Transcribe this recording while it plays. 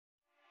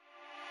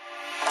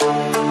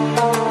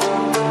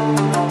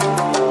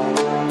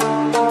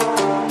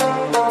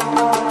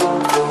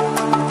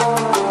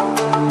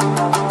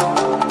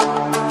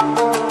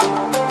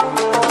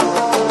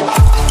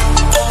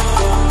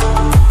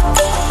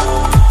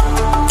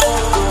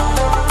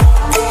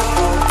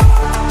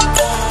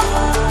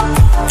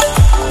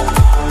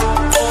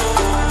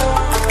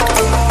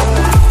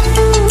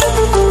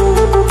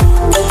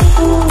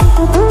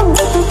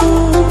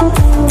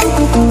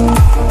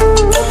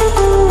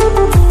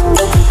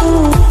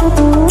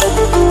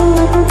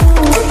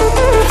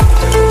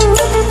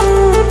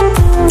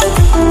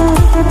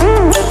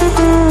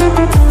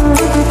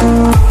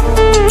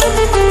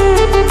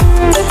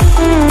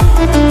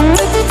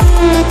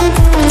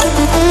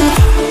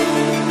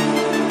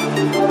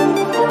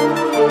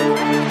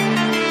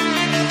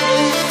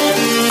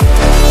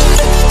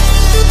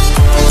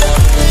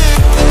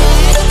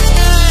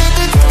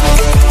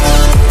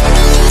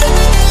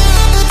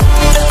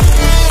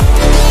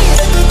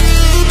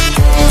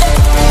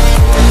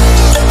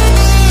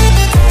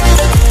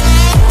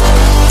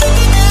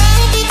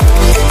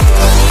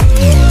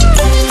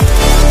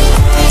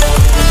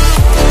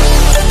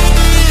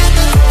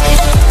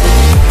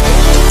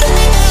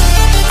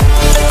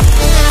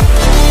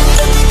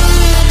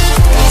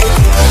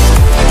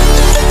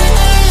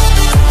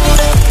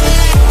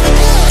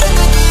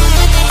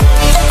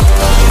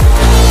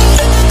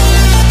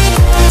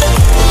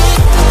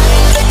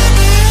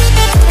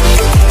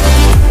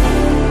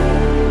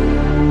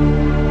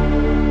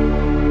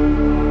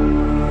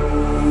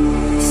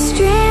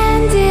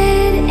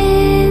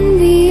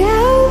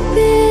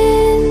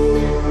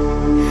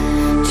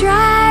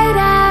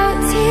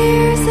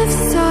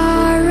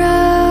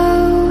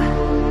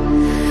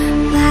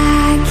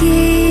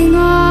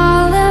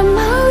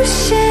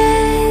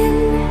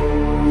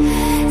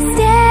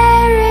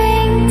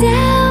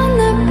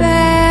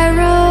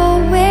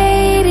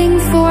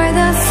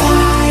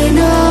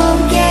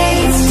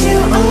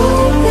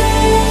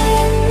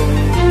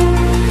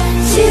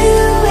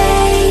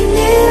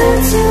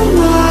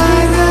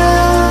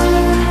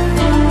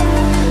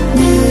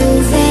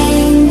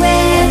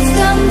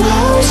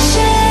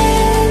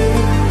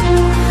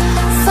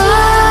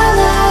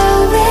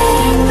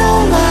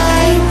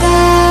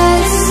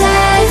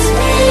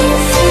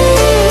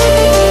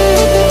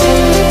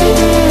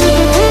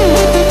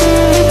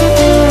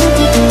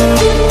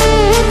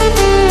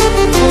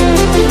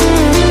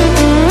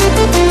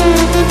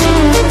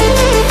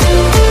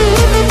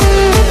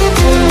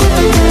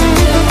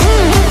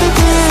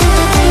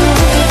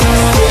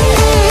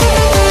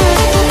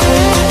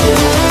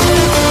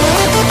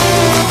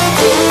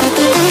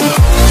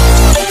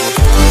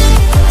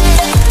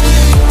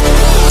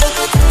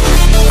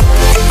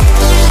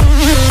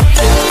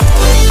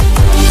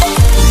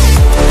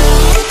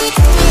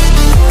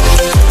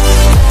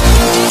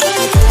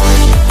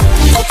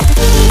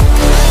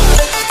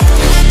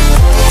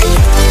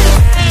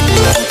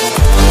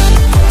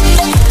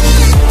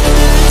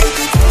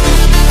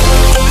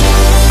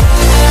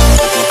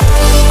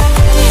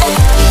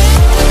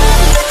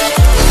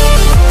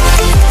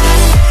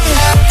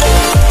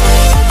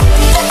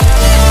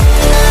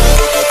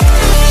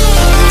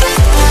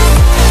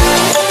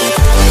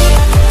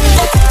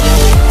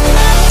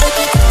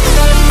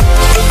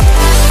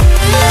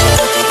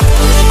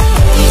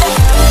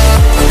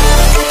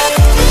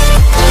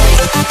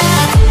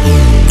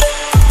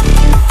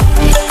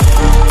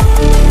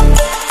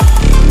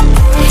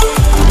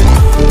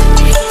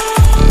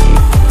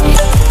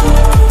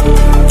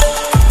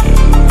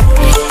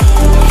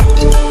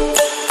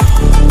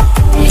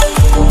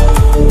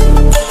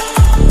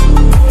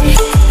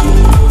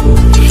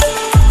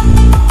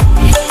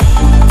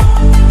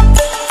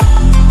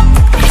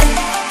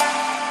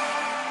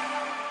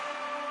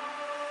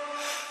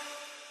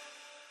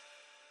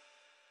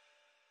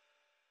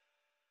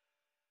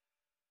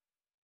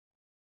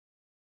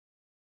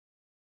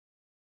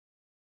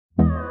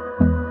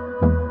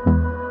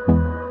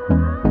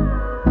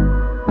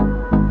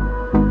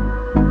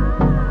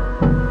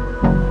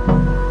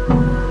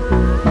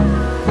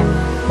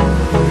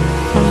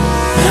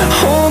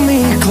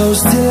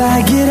close till I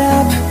get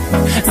up.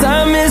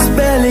 Time is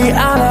barely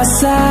on our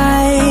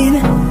side.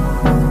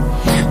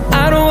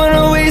 I don't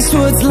wanna waste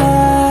what's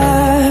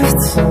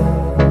left.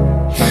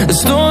 The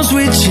storms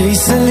we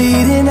chase are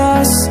leading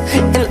us,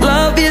 and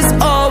love is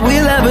all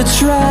we'll ever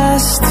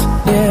trust.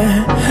 Yeah,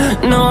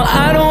 no,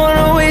 I don't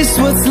wanna waste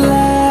what's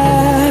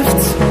left.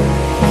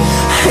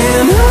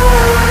 And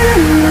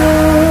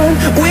on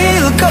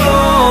we'll go,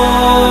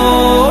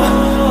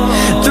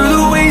 through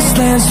the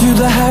wastelands, through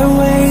the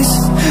highways,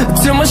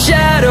 till my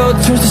shadow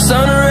turns to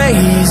sun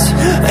rays.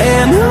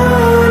 And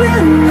on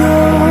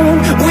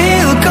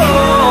we'll go,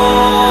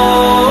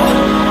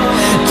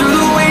 through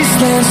the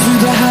wastelands, through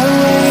the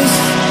highways,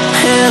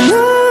 and on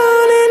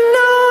we'll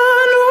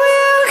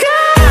go.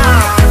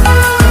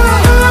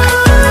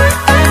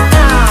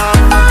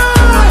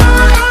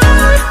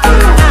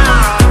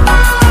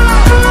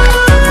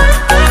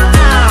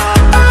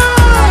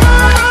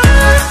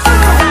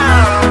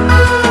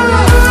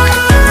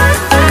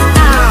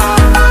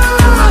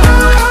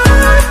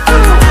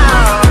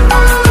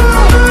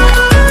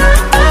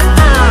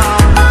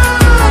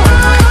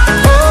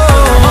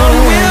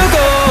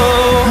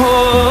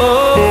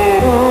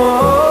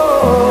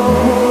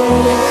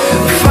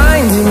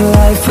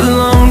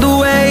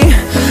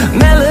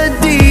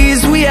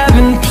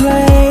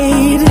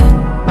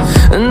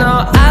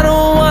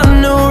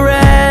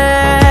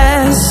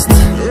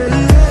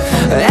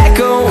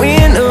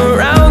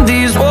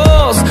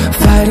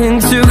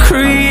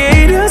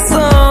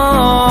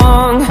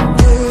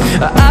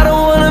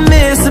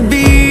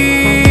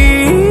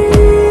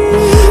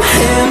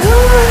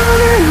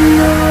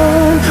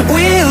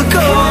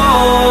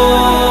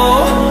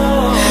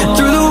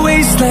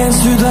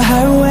 Through the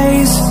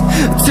highways,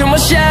 till my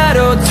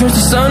shadow turns to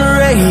sun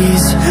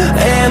rays.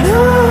 And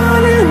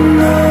on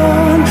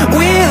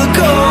we'll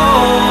go,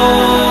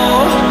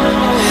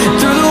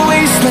 through the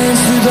wastelands,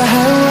 through the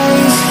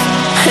highways,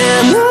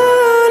 and on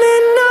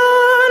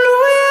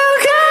we'll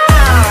go.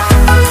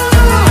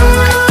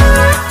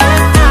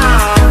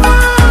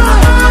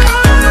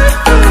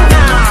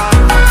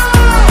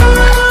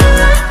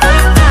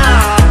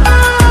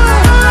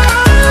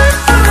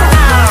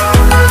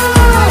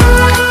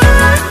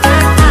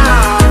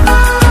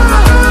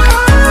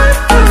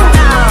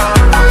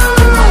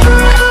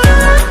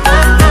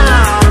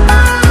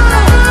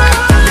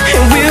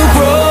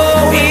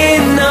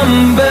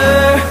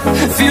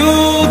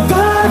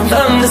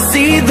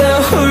 See the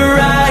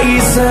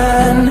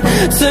horizon,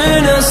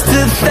 turn us to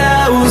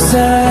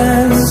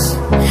thousands,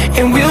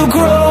 and we'll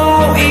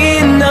grow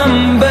in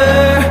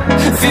number,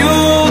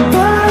 fueled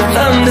by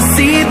them. To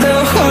see the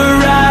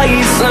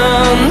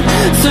horizon,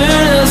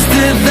 turn us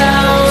to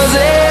thousands,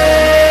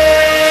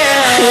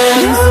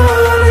 and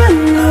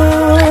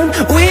on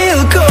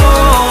we'll go,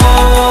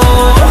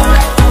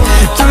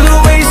 through the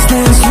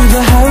wastelands, through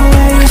the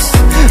highways,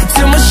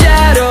 till my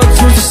shadow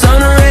turns to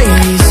sun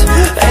rays.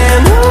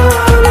 And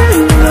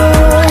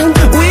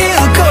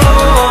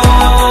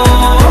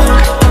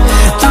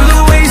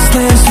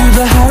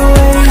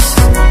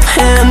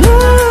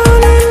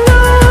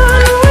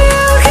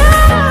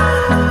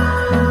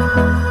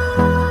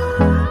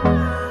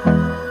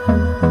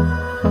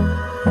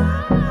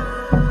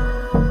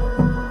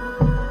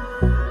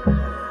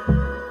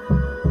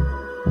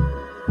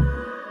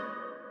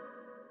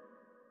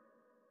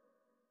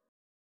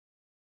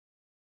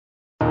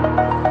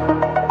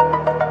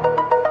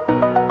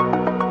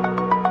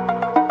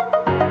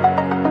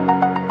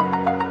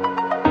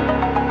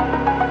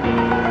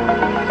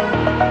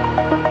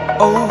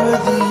over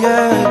the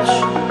edge,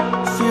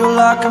 feel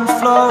like I'm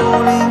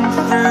floating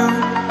through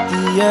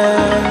the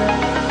air.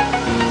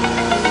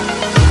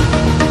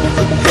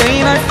 The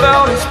pain I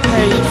felt is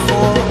paid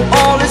for,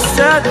 all is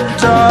said and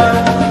done.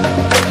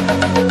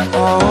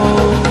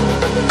 Oh,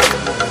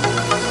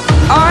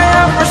 I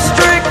am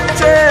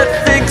restricted,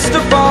 fixed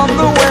upon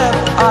the web.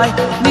 I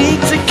need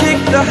to kick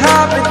the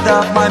habit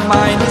that my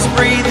mind is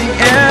breathing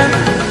in.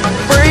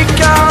 Break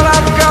out,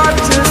 I've got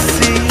to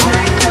see.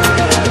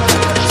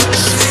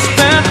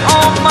 Spent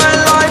all my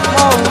life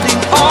holding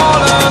all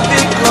of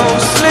it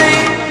closely.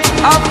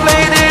 I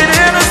played it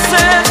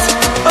innocent,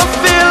 a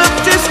feel of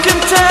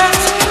discontent.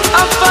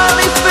 I'm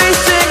finally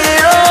facing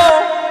it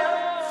all,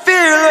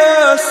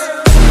 fearless.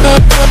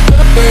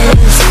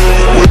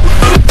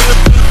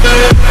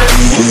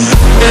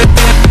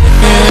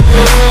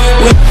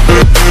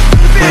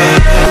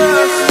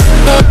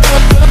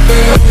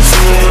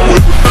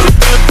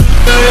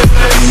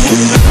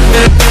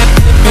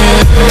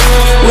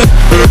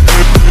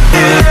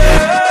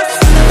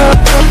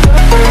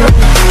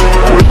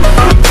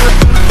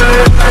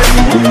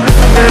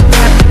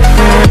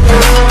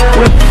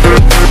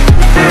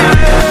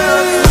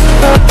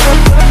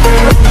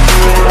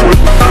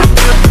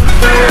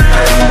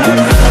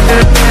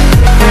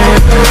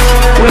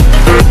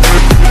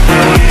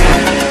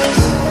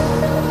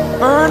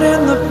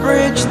 Burning the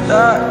bridge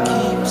that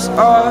keeps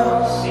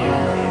us.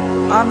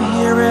 I'm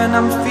here and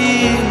I'm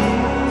feeling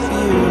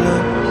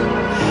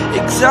fearless.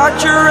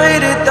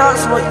 Exaggerated,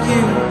 that's what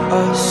you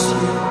assume.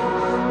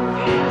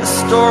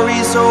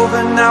 story's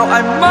over now,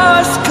 I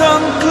must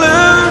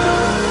conclude.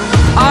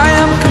 I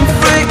am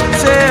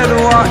conflicted,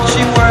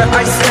 watching where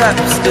I step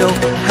still,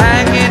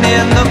 hanging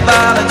in the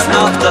balance.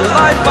 Not the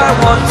life I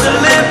want to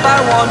live, I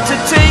want to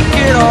take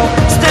it all,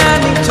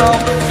 standing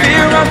tall.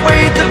 Fear I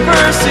weighed the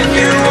person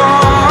you